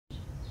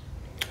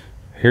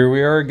Here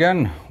we are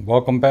again.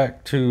 Welcome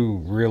back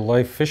to real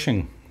life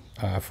fishing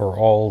for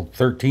all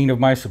 13 of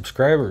my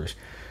subscribers.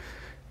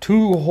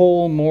 2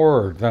 whole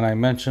more than I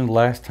mentioned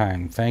last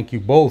time. Thank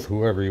you both,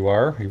 whoever you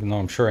are, even though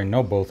I'm sure I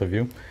know both of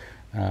you.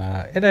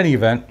 In any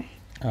event,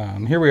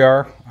 here we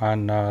are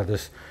on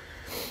this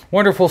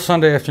wonderful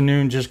Sunday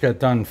afternoon. Just got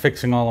done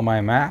fixing all of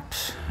my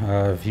maps.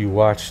 If you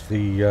watched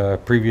the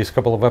previous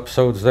couple of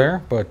episodes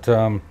there. But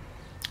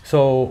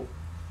so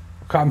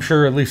I'm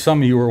sure at least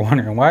some of you were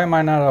wondering, why am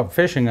I not out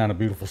fishing on a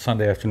beautiful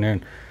Sunday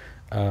afternoon?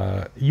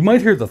 You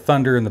might hear the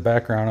thunder in the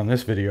background on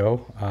this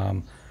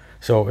video.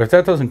 So if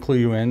that doesn't clue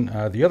you in,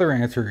 the other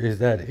answer is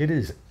that it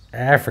is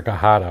Africa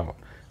hot out.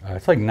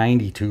 It's like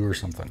 92 or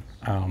something.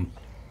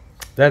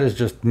 That is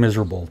just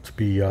miserable to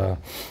be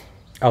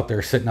out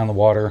there sitting on the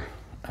water.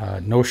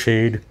 No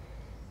shade,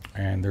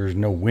 and there's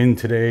no wind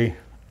today.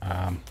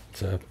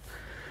 It's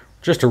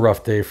just a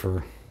rough day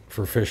for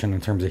fishing in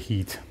terms of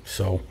heat.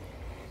 So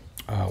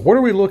what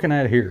are we looking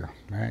at here?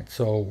 All right,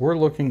 so we're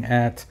looking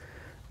at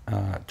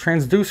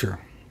transducer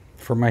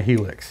for my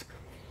Helix,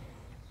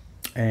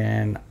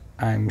 and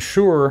I'm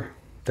sure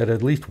that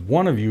at least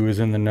one of you is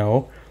in the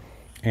know,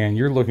 and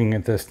you're looking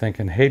at this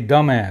thinking, hey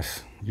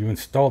dumbass, you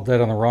installed that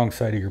on the wrong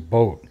side of your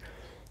boat,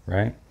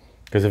 right?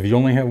 Because if you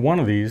only have one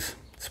of these,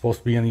 it's supposed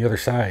to be on the other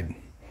side,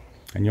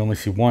 and you only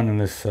see one in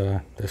this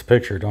this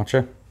picture, don't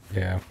you?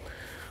 Yeah.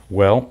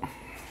 Well,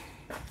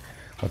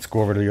 let's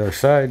go over to the other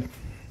side.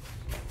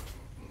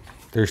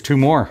 There's 2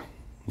 more.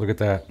 Look at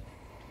that.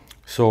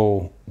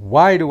 So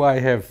why do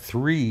I have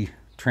 3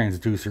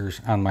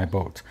 transducers on my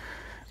boat?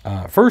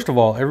 First of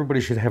all,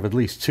 everybody should have at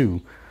least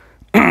 2.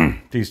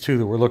 These 2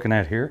 that we're looking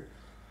at here.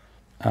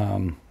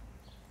 The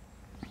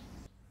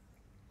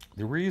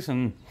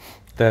reason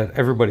that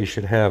everybody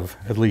should have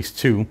at least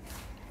 2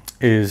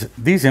 is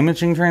these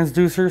imaging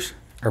transducers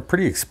are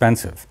pretty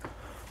expensive.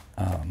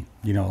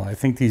 You know, I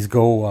think these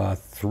go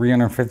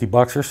 350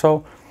 bucks or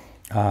so.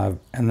 And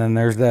then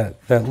there's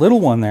that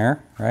little one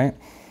there, right?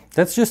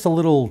 That's just a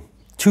little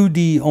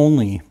 2D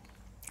only,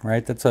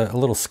 right? That's a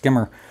little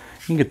skimmer.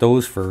 You can get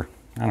those for,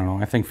 I don't know,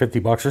 I think 50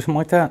 bucks or something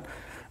like that.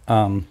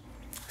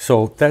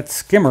 So that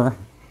skimmer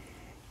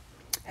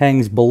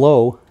hangs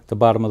below the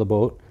bottom of the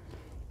boat,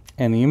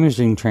 and the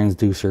imaging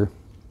transducer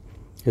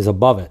is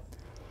above it,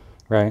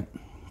 right?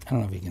 I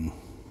don't know if you can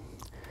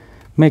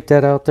make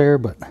that out there,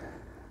 but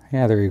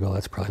yeah, there you go.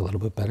 That's probably a little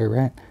bit better,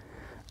 right?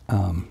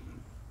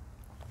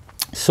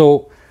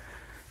 So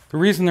the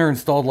reason they're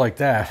installed like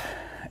that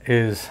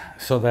is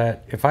so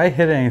that if I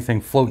hit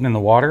anything floating in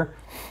the water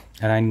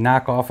and I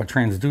knock off a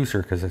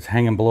transducer because it's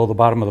hanging below the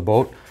bottom of the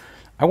boat,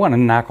 I want to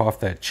knock off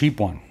that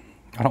cheap one.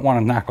 I don't want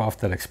to knock off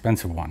that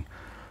expensive one.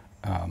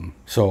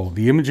 So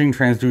the imaging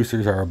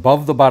transducers are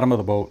above the bottom of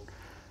the boat,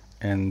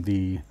 and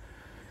the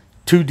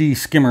 2D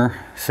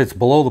skimmer sits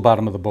below the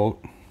bottom of the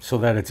boat so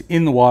that it's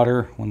in the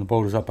water when the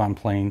boat is up on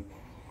plane.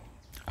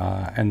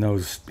 And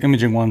those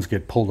imaging ones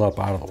get pulled up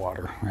out of the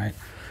water, right?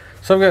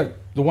 So I've got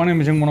the one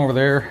imaging one over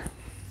there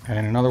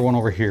and another one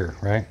over here,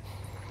 right?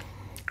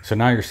 So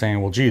now you're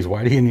saying, well, geez,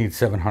 why do you need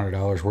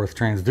 $700 worth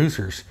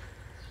transducers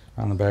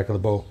on the back of the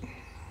boat?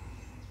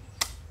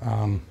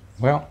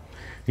 Well,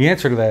 the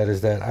answer to that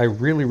is that I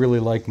really, really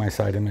like my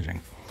side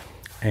imaging.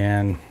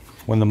 And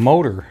when the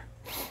motor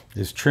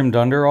is trimmed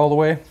under all the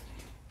way,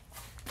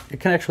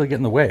 it can actually get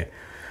in the way.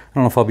 I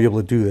don't know if I'll be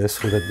able to do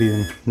this with it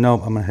being,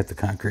 nope, I'm gonna hit the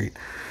concrete.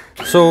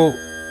 So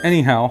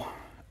anyhow,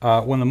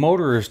 when the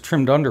motor is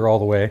trimmed under all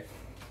the way,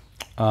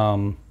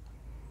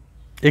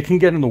 it can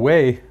get in the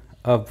way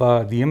of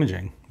the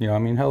imaging. You know, I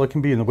mean, hell, it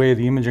can be in the way of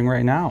the imaging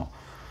right now.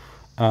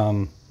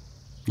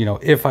 You know,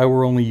 if I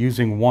were only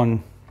using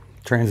one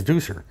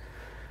transducer.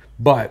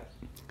 But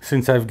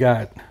since I've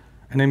got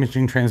an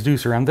imaging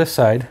transducer on this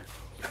side,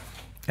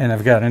 and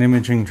I've got an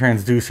imaging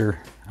transducer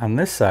on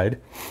this side,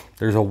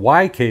 there's a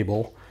Y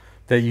cable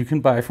that you can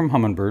buy from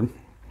Humminbird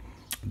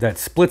that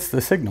splits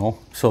the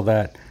signal so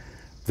that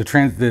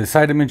the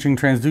side imaging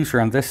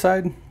transducer on this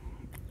side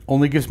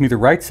only gives me the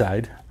right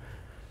side,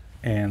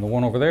 and the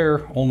one over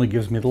there only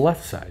gives me the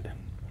left side,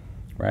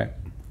 right?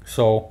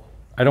 So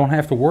I don't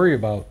have to worry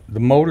about the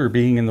motor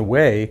being in the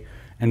way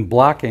and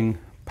blocking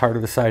part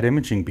of the side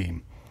imaging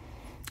beam.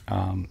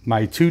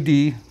 My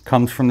 2D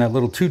comes from that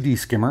little 2D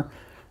skimmer,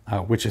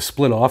 which is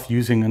split off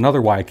using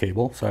another Y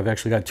cable. So I've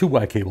actually got 2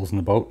 Y cables in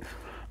the boat.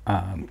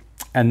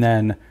 And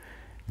then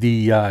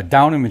the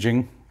down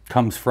imaging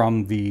comes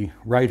from the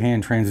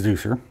right-hand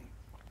transducer,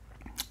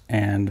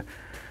 and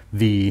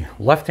the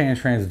left-hand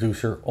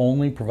transducer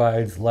only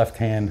provides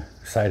left-hand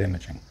side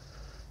imaging.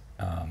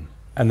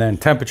 And then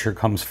temperature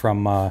comes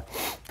from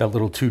that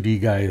little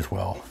 2D guy as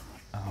well.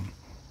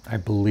 I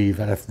believe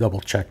I'd have to double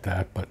check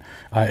that, but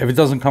if it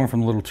doesn't come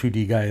from the little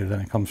 2D guy,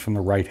 then it comes from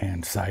the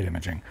right-hand side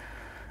imaging.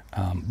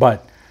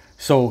 But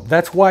so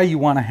that's why you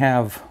want to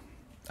have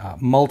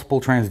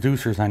multiple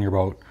transducers on your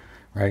boat,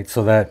 right?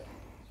 So that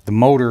the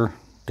motor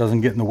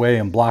doesn't get in the way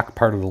and block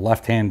part of the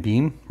left-hand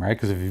beam, right?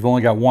 Because if you've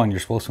only got one, you're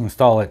supposed to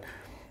install it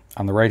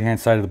on the right-hand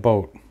side of the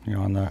boat, you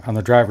know, on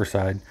the driver's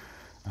side,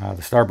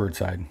 the starboard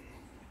side.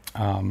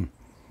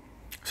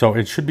 So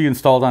it should be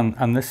installed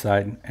on this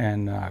side,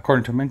 and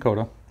according to Minn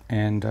Kota,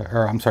 and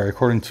or I'm sorry,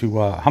 according to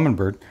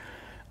Humminbird,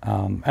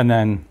 and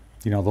then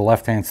the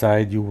left-hand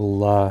side, you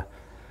will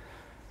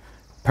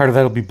part of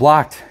that will be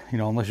blocked,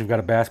 unless you've got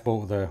a bass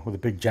boat with a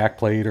big jack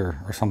plate or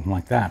something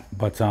like that.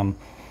 But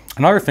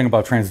another thing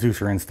about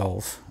transducer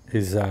installs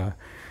is that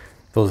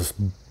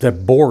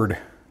board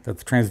that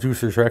the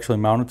transducers are actually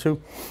mounted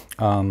to.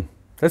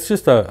 That's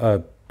just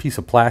a piece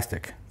of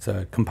plastic. It's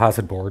a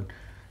composite board.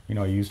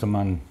 I used them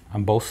on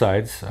both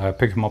sides. I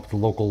picked them up at the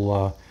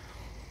local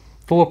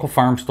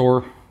farm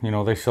store.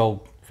 They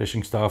sell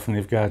fishing stuff, and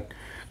they've got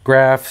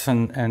graphs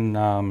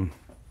and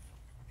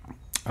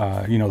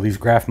these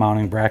graph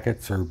mounting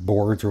brackets or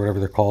boards or whatever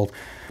they're called.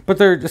 But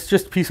it's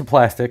just a piece of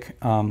plastic.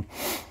 And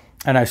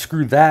I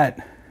screwed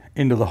that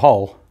into the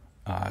hull.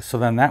 So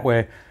then that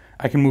way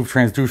I can move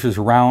transducers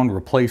around,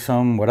 replace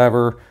them,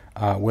 whatever,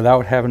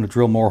 without having to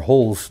drill more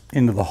holes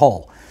into the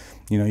hull.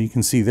 You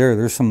can see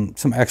there's some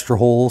extra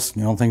holes.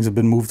 Things have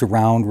been moved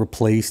around,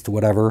 replaced,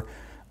 whatever.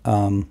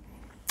 And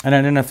I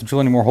didn't have to drill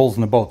any more holes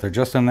in the boat. They're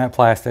just in that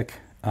plastic.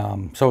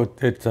 So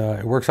it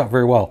works out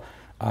very well.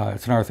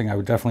 It's another thing I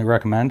would definitely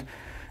recommend.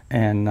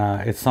 And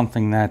it's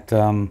something that,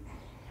 a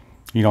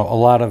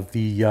lot of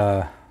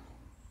the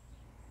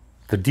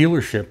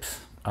dealerships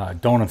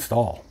don't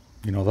install.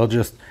 They'll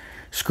just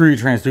screw your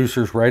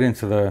transducers right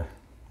into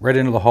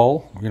the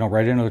hull,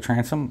 right into the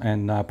transom,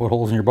 and put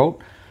holes in your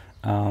boat.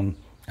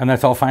 And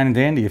that's all fine and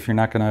dandy if you're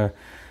not gonna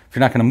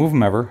move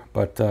them ever.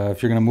 But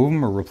if you're gonna move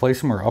them or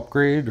replace them or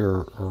upgrade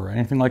or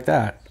anything like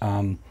that,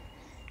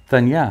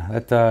 then yeah,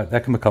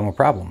 that can become a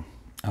problem.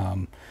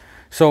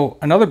 So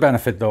another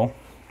benefit though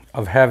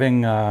of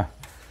having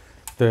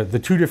the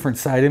two different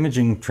side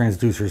imaging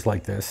transducers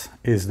like this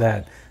is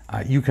that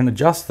you can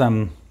adjust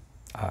them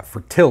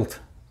for tilt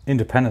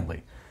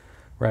independently,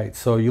 right?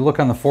 So you look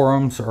on the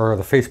forums or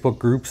the Facebook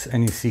groups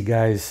and you see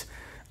guys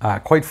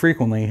quite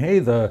frequently, hey,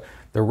 the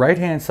right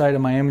hand side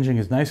of my imaging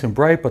is nice and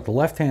bright, but the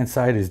left hand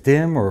side is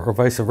dim, or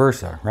vice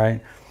versa,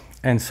 right?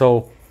 And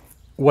so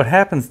what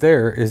happens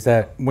there is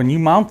that when you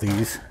mount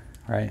these,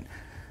 right,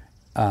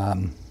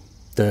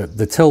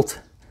 the tilt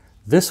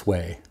this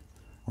way,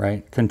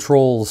 right,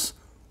 controls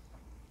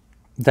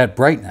that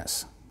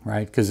brightness,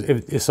 right? Because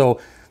so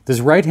this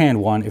right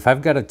hand one, if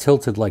I've got it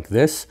tilted like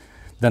this,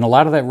 then a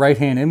lot of that right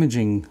hand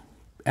imaging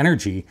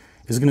energy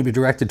is going to be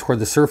directed toward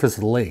the surface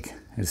of the lake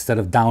instead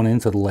of down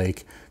into the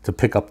lake to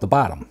pick up the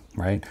bottom,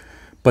 right?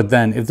 But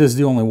then if this is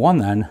the only one,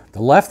 then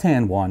the left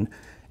hand one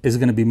is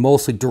going to be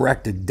mostly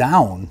directed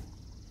down,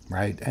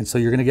 right? And so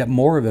you're going to get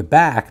more of it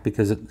back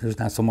because there's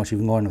not so much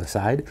even going to the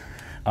side.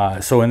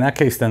 So in that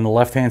case, then the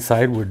left hand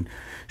side would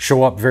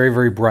show up very,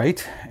 very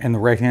bright and the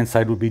right hand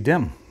side would be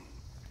dim.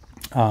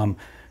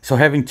 So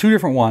having two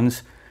different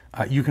ones,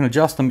 you can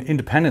adjust them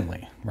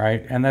independently,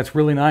 right? And that's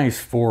really nice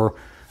for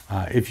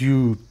if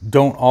you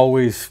don't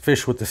always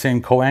fish with the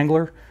same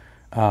co-angler,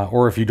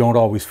 or if you don't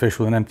always fish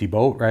with an empty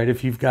boat, right?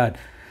 If you've got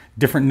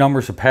different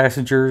numbers of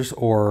passengers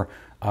or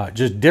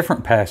just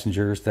different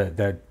passengers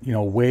that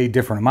weigh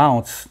different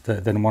amounts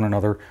than one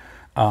another,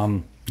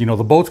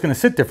 the boat's going to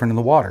sit different in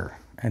the water.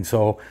 And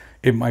so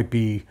it might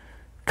be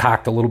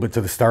cocked a little bit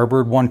to the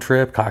starboard one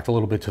trip, cocked a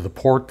little bit to the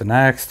port the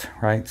next,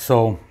 right?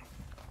 So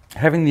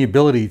having the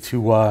ability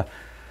to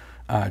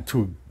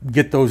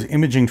get those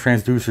imaging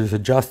transducers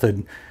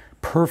adjusted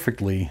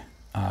perfectly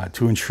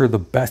to ensure the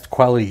best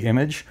quality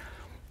image,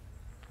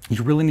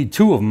 you really need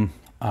two of them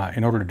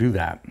in order to do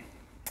that.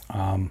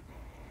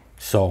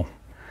 So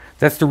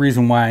that's the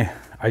reason why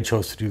I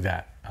chose to do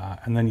that.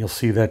 And then you'll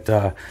see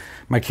that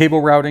my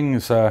cable routing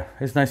is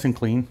nice and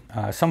clean.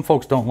 Some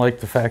folks don't like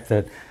the fact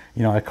that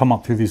I come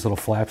up through these little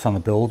flaps on the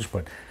bilge,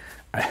 but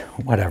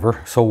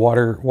whatever. So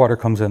water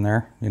comes in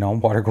there.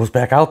 Water goes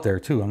back out there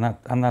too.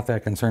 I'm not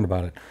that concerned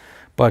about it.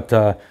 But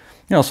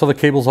so the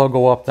cables all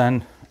go up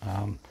then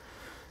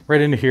right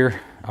into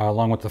here,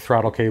 along with the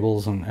throttle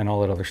cables and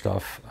all that other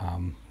stuff.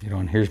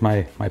 And here's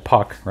my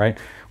puck, right?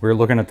 We were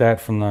looking at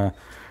that from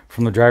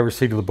the driver's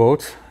seat of the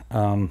boat.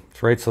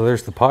 Right, so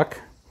there's the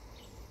puck.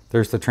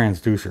 There's the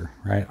transducer,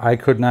 right? I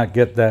could not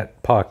get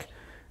that puck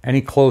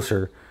any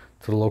closer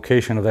to the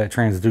location of that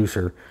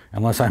transducer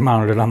unless I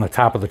mounted it on the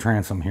top of the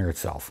transom here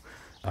itself.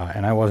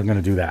 And I wasn't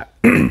going to do that.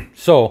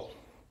 So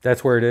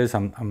that's where it is.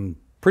 I'm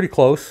pretty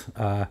close.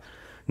 Now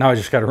I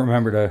just got to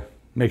remember to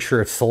make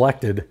sure it's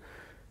selected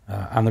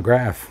on the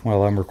graph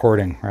while I'm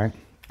recording, right?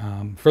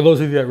 For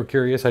those of you that were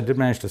curious, I did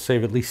manage to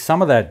save at least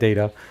some of that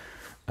data.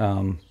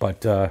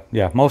 But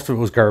yeah, most of it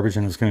was garbage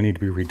and it's going to need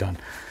to be redone.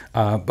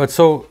 But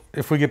so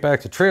if we get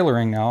back to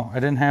trailering now, I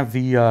didn't have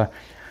the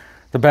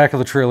back of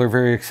the trailer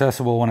very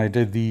accessible when I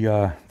did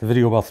the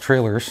video about the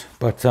trailers.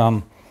 But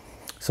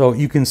so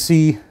you can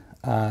see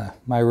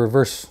my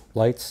reverse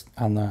lights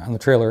on the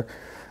trailer.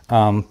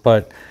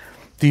 But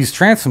these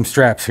transom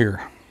straps here,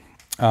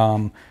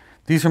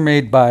 these are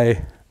made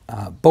by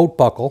Boat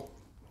Buckle,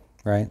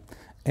 right?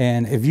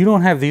 And if you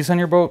don't have these on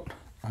your boat,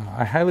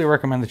 I highly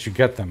recommend that you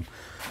get them.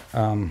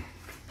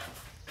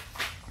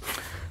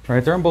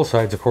 Right, they're on both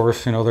sides, of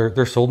course.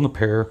 They're sold in a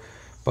pair.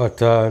 But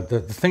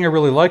the thing I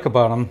really like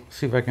about them,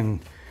 see if I can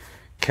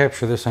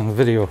capture this on the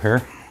video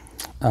here.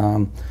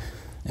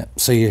 Yeah,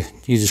 so you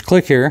just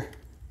click here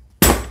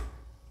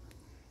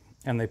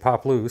and they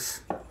pop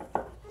loose,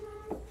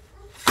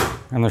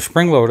 and they're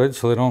spring loaded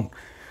so they don't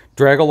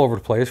drag all over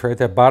the place, right?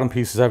 That bottom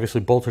piece is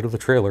obviously bolted to the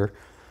trailer,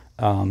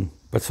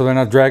 but so they're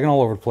not dragging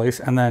all over the place.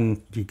 And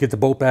then you get the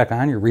boat back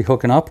on, you're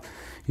rehooking up,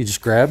 you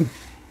just grab,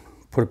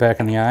 put it back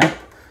in the eye,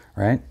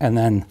 right? And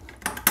then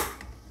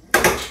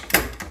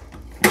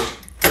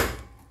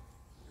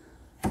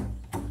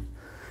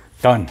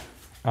done.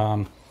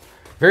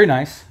 Very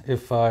nice.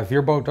 If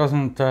your boat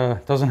doesn't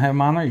have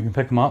them on there, you can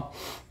pick them up.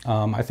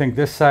 I think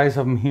this size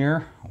of them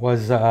here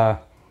was, I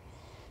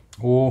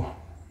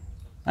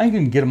think you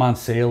can get them on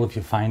sale if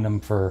you find them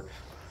for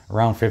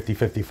around 50,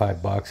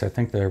 55 bucks. I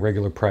think the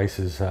regular price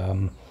is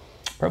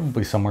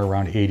probably somewhere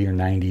around 80 or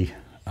 90,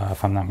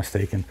 if I'm not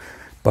mistaken.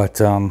 But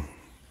in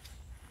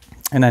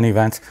any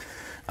event,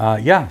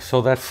 yeah,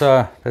 so that's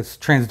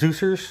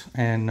transducers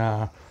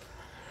and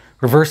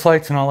reverse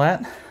lights and all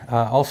that.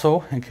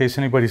 Also, in case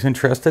anybody's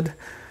interested,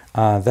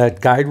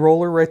 that guide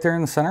roller right there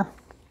in the center,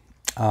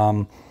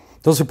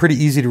 those are pretty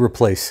easy to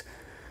replace.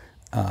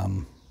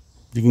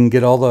 You can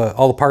get all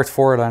the parts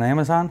for it on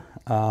Amazon.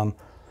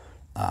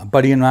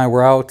 Buddy and I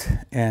were out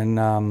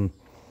and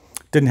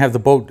didn't have the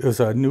boat. It was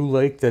a new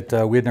lake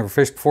that we had never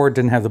fished before.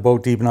 Didn't have the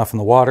boat deep enough in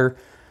the water,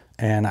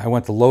 and I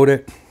went to load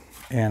it,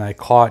 and I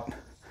caught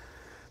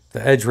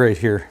the edge right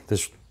here,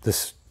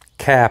 this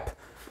cap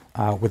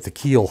with the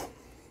keel.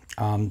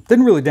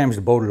 Didn't really damage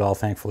the boat at all,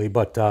 thankfully,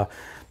 but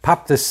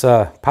popped this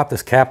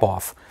cap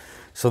off.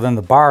 So then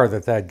the bar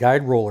that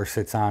guide roller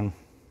sits on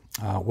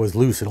was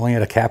loose. It only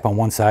had a cap on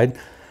one side,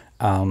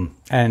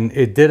 and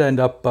it did end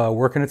up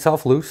working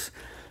itself loose.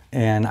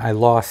 And I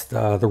lost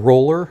the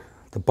roller,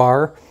 the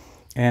bar,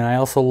 and I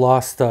also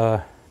lost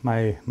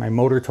my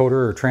motor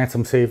toter or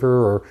transom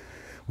saver or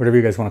whatever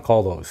you guys want to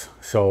call those.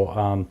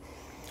 So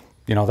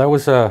you know, that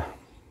was kind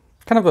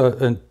of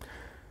a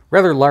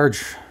rather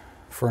large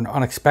for an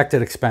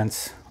unexpected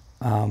expense,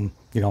 you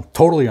know,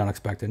 totally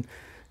unexpected.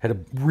 Had to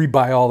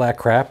rebuy all that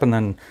crap and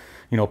then,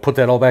 you know, put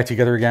that all back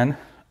together again.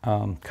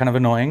 Kind of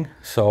annoying.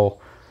 So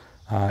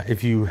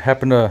if you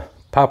happen to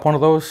pop one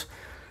of those,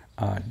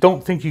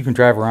 don't think you can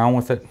drive around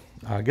with it.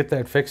 Get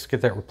that fixed,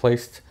 get that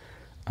replaced.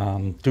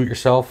 Do it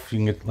yourself. You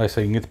can get, like I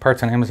say, you can get the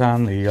parts on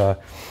Amazon. The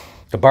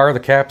bar, the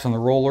caps, and the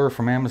roller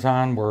from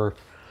Amazon were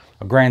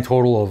a grand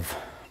total of,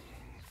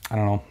 I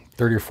don't know,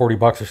 30 or 40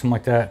 bucks or something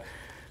like that.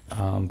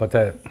 But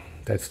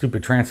that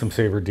stupid transom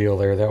saver deal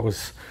there, that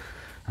was,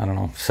 I don't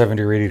know, $70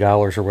 or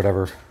 $80 or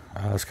whatever.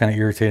 It's kind of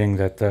irritating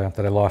that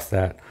I lost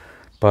that,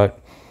 but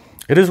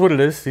it is what it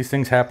is. These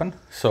things happen.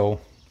 So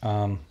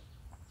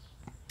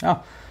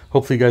yeah,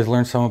 hopefully you guys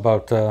learned some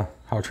about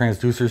how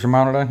transducers are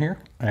mounted on here.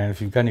 And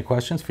if you've got any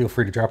questions, feel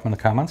free to drop them in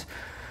the comments,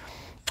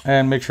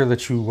 and make sure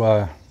that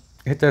you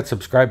hit that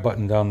subscribe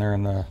button down there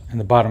in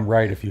the bottom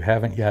right if you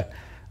haven't yet.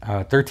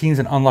 13 is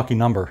an unlucky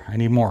number. I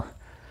need more.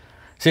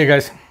 See you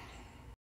guys.